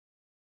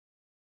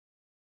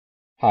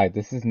Hi,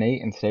 this is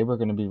Nate, and today we're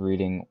going to be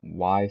reading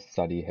Why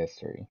Study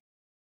History.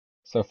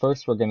 So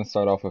first, we're going to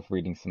start off with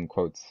reading some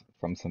quotes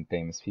from some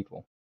famous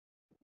people.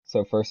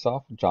 So first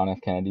off, John F.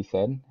 Kennedy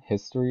said,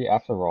 "History,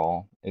 after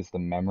all, is the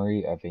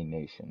memory of a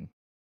nation."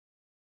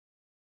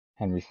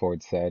 Henry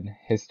Ford said,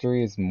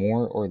 "History is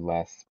more or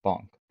less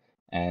bunk."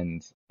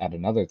 And at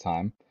another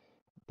time,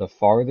 "The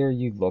farther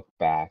you look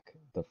back,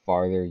 the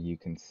farther you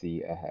can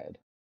see ahead."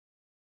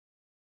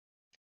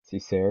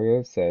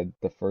 Cicero said,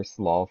 "The first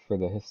law for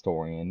the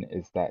historian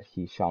is that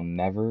he shall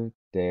never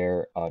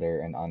dare utter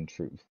an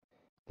untruth.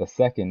 The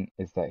second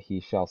is that he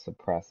shall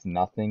suppress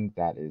nothing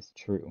that is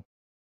true."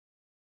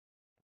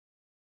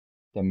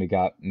 Then we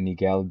got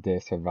Miguel de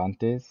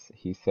Cervantes.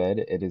 He said,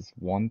 "It is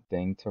one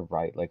thing to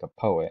write like a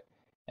poet,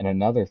 and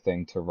another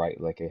thing to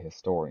write like a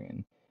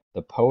historian.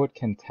 The poet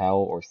can tell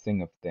or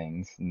sing of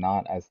things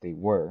not as they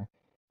were,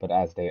 but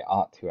as they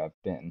ought to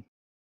have been,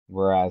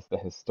 whereas the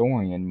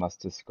historian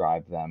must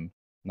describe them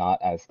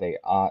not as they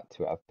ought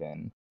to have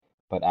been,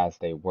 but as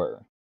they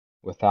were,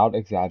 without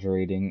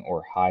exaggerating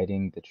or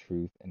hiding the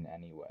truth in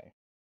any way."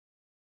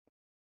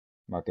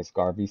 Marcus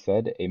Garvey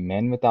said, "A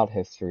man without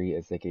history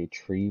is like a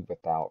tree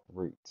without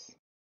roots."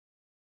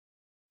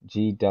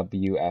 G.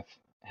 W. F.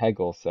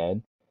 Hegel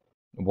said,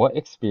 "What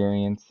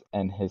experience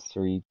and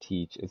history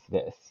teach is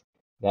this,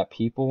 that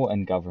people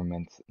and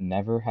governments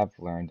never have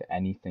learned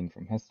anything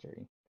from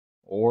history,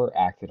 or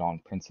acted on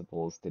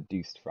principles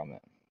deduced from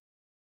it."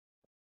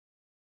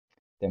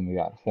 Then we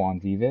got Juan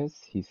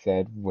Vives. He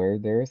said, "Where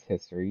there is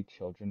history,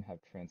 children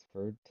have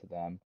transferred to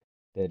them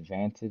the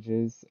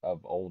advantages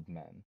of old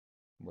men.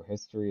 Where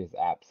history is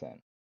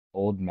absent,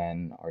 old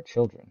men are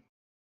children."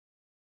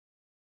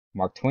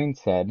 Mark Twain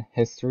said,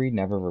 "History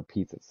never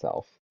repeats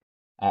itself.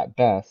 At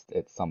best,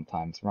 it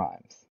sometimes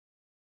rhymes."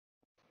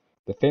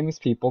 The famous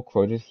people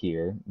quoted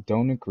here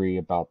don't agree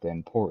about the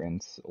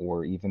importance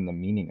or even the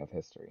meaning of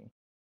history.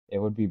 It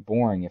would be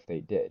boring if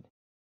they did.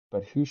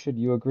 But who should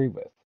you agree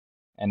with?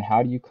 And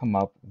how do you come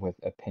up with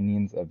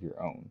opinions of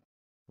your own?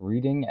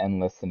 Reading and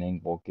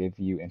listening will give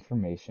you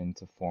information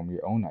to form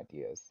your own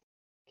ideas.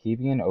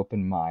 Keeping an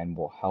open mind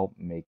will help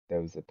make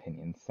those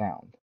opinions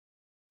sound.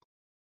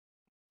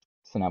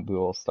 So now we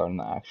will start in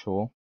the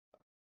actual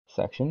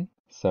section.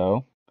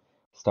 So,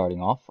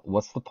 starting off,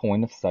 what's the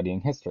point of studying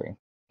history?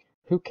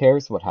 Who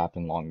cares what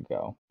happened long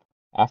ago?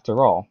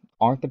 After all,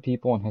 aren't the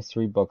people in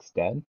history books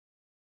dead?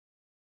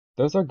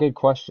 Those are good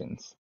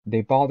questions.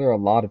 They bother a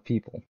lot of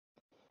people.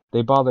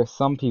 They bother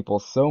some people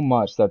so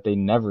much that they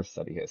never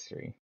study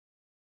history.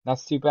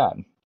 That's too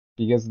bad,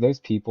 because those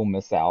people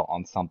miss out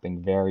on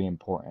something very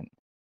important,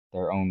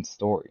 their own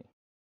story.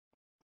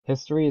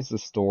 History is the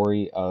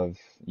story of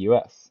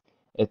US.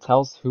 It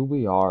tells who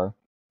we are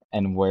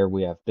and where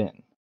we have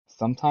been.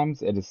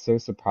 Sometimes it is so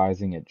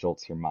surprising it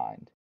jolts your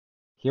mind.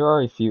 Here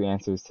are a few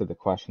answers to the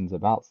questions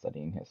about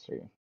studying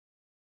history.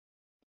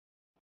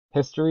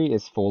 History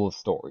is full of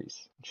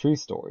stories, true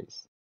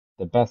stories,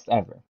 the best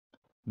ever.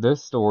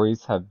 Those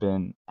stories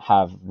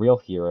have real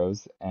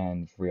heroes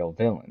and real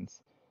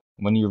villains.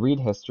 When you read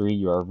history,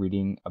 you are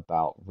reading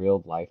about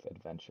real life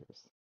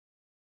adventures.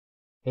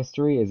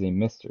 History is a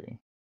mystery.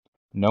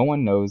 No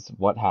one knows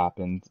what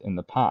happened in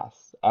the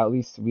past. At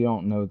least we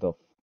don't know the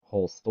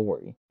whole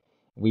story.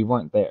 We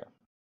weren't there.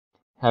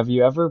 Have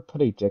you ever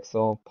put a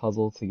jigsaw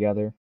puzzle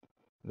together?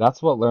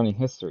 That's what learning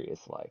history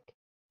is like.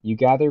 You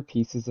gather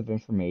pieces of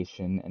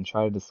information and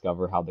try to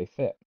discover how they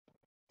fit.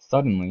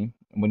 Suddenly,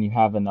 when you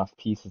have enough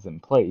pieces in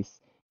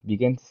place, you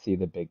begin to see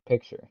the big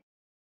picture.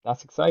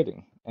 That's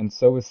exciting, and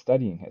so is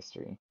studying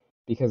history,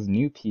 because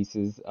new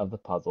pieces of the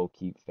puzzle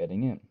keep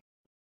fitting in.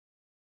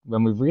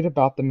 When we read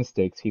about the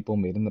mistakes people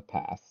made in the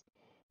past,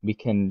 we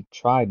can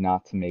try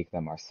not to make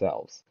them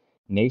ourselves.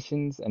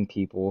 Nations and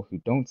people who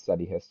don't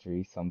study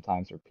history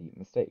sometimes repeat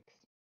mistakes.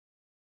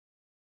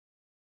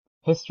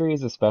 History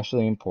is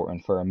especially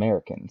important for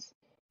Americans.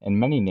 In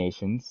many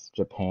nations,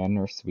 Japan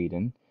or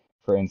Sweden,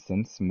 for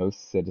instance,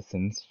 most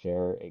citizens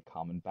share a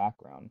common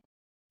background.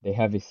 They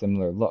have a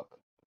similar look.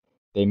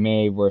 They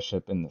may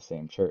worship in the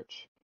same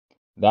church.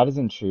 That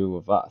isn't true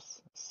of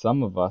us.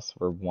 Some of us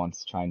were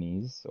once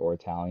Chinese or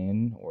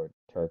Italian or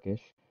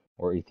Turkish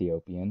or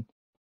Ethiopian.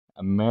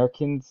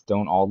 Americans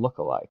don't all look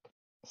alike.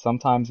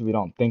 Sometimes we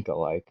don't think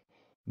alike,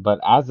 but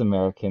as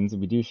Americans,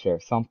 we do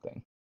share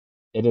something.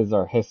 It is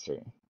our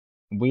history.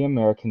 We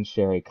Americans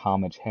share a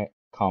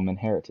common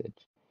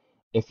heritage.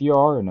 If you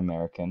are an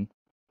American,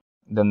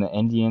 then the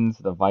Indians,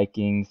 the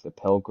Vikings, the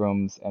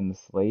Pilgrims, and the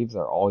slaves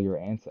are all your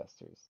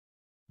ancestors.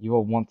 You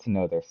will want to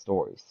know their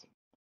stories.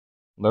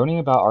 Learning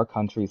about our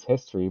country's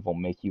history will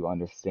make you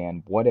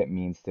understand what it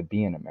means to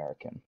be an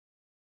American.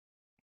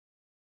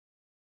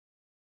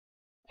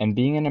 And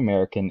being an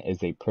American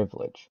is a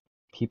privilege.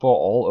 People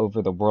all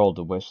over the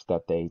world wish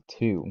that they,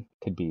 too,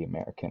 could be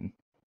American.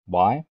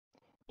 Why?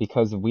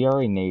 Because we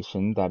are a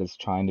nation that is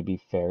trying to be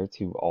fair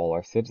to all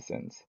our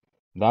citizens.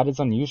 That is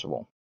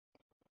unusual.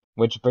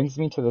 Which brings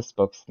me to this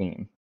book's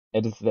theme.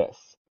 It is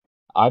this: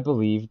 I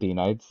believe the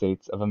United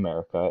States of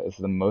America is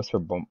the most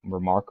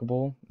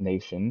remarkable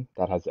nation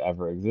that has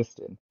ever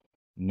existed.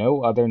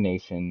 No other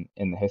nation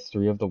in the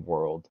history of the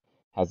world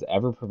has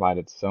ever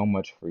provided so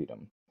much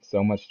freedom,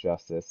 so much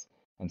justice,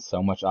 and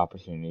so much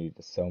opportunity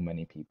to so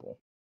many people.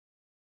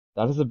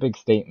 That is a big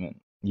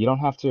statement. You don't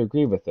have to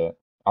agree with it.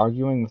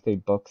 Arguing with a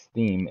book's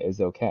theme is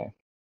okay.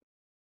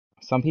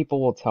 Some people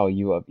will tell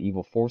you of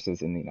evil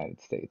forces in the United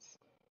States.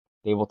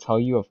 They will tell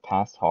you of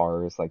past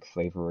horrors like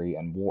slavery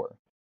and war.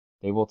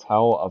 They will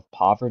tell of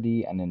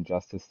poverty and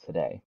injustice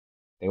today.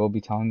 They will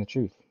be telling the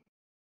truth.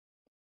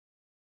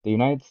 The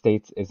United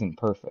States isn't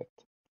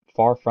perfect.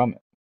 Far from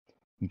it.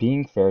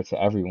 Being fair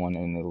to everyone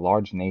in a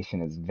large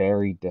nation is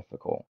very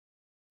difficult.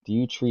 Do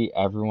you treat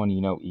everyone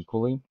you know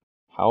equally?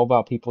 How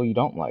about people you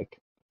don't like?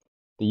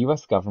 The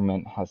US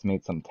government has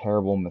made some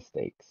terrible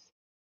mistakes,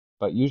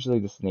 but usually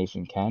this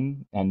nation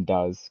can and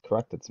does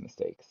correct its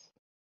mistakes.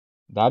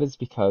 That is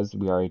because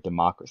we are a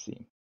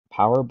democracy.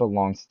 Power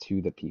belongs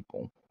to the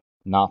people,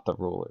 not the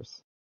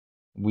rulers.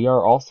 We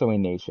are also a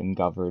nation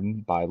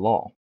governed by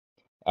law.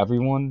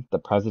 Everyone, the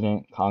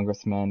president,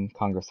 congressmen,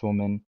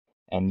 congresswomen,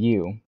 and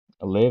you,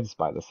 lives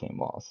by the same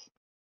laws.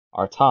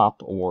 Our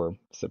top, or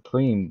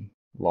supreme,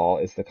 law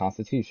is the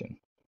Constitution.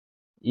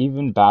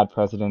 Even bad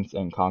presidents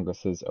and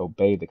Congresses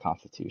obey the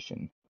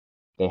Constitution.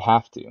 They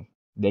have to.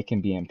 They can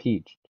be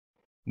impeached,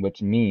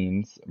 which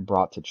means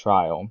brought to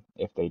trial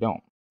if they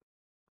don't.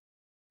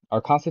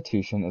 Our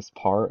Constitution is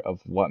part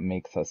of what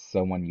makes us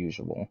so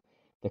unusual.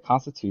 The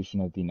Constitution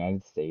of the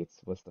United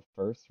States was the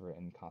first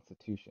written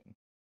constitution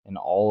in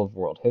all of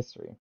world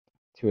history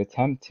to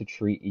attempt to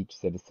treat each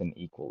citizen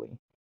equally.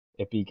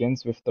 It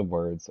begins with the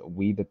words,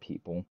 "We the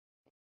people."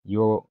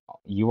 You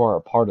are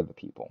a part of the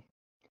people.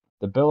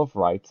 The Bill of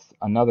Rights,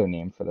 another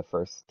name for the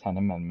first 10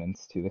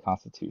 amendments to the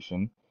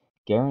Constitution,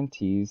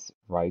 guarantees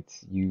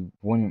rights you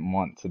wouldn't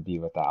want to be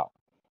without.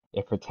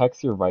 It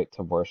protects your right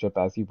to worship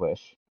as you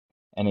wish,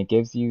 and it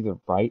gives you the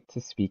right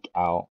to speak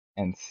out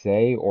and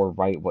say or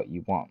write what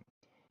you want.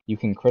 You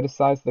can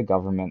criticize the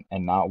government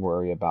and not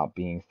worry about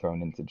being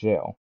thrown into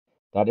jail.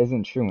 That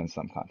isn't true in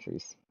some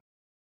countries.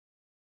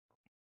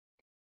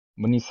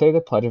 When you say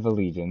the Pledge of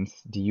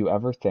Allegiance, do you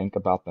ever think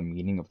about the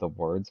meaning of the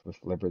words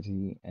with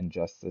liberty and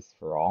justice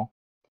for all?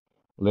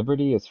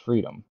 Liberty is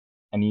freedom,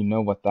 and you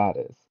know what that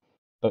is.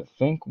 But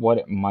think what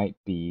it might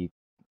be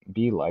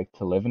like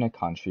to live in a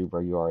country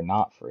where you are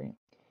not free.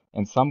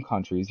 In some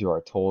countries, you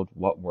are told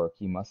what work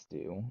you must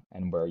do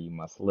and where you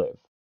must live.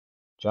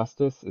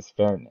 Justice is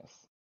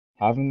fairness.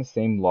 Having the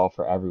same law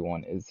for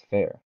everyone is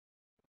fair.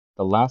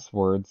 The last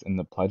words in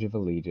the Pledge of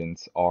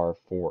Allegiance are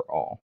for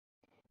all.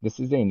 This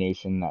is a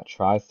nation that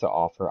tries to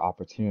offer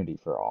opportunity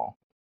for all.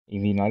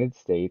 In the United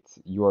States,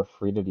 you are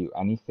free to do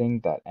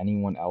anything that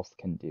anyone else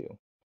can do.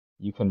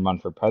 You can run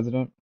for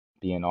president,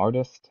 be an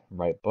artist,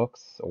 write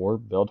books, or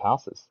build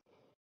houses.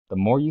 The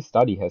more you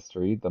study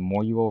history, the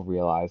more you will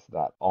realize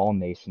that all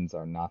nations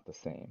are not the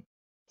same.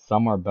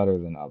 Some are better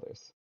than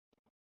others.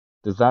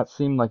 Does that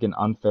seem like an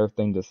unfair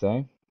thing to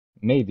say?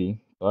 Maybe,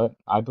 but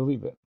I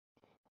believe it.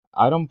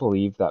 I don't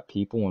believe that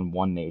people in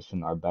one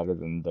nation are better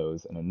than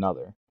those in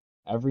another.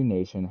 Every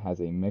nation has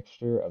a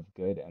mixture of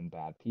good and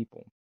bad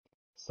people.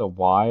 So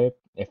why,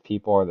 if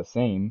people are the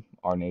same,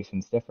 are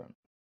nations different?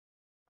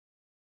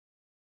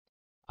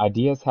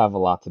 Ideas have a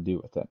lot to do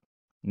with it.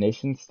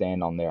 Nations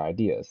stand on their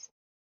ideas.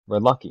 We're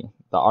lucky.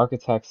 The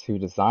architects who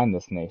designed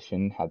this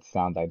nation had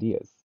sound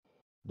ideas.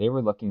 They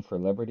were looking for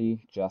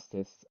liberty,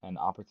 justice, and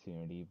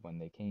opportunity when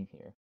they came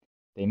here.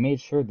 They made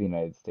sure the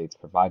United States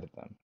provided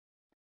them.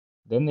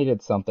 Then they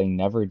did something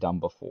never done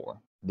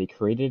before. They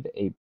created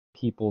a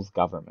people's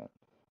government.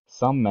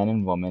 Some men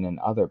and women in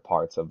other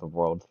parts of the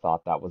world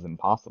thought that was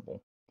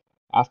impossible.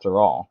 After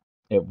all,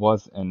 it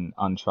was an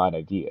untried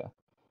idea.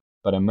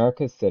 But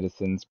America's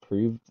citizens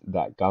proved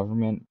that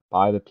government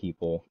by the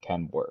people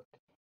can work.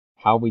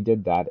 How we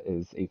did that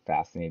is a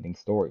fascinating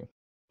story.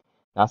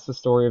 That's the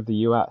story of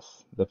the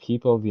US, the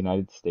people of the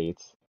United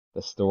States,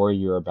 the story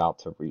you're about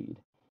to read.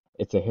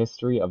 It's a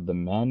history of the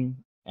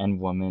men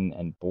and women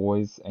and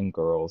boys and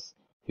girls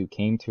who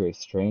came to a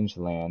strange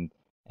land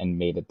and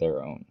made it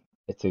their own.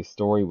 It's a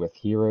story with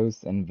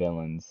heroes and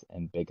villains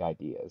and big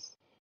ideas.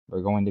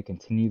 We're going to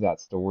continue that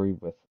story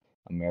with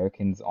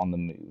Americans on the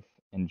move.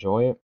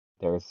 Enjoy it.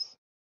 There's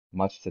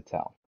much to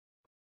tell.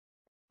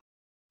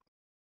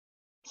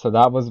 So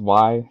that was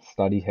why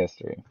study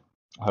history.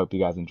 I hope you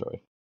guys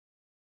enjoyed.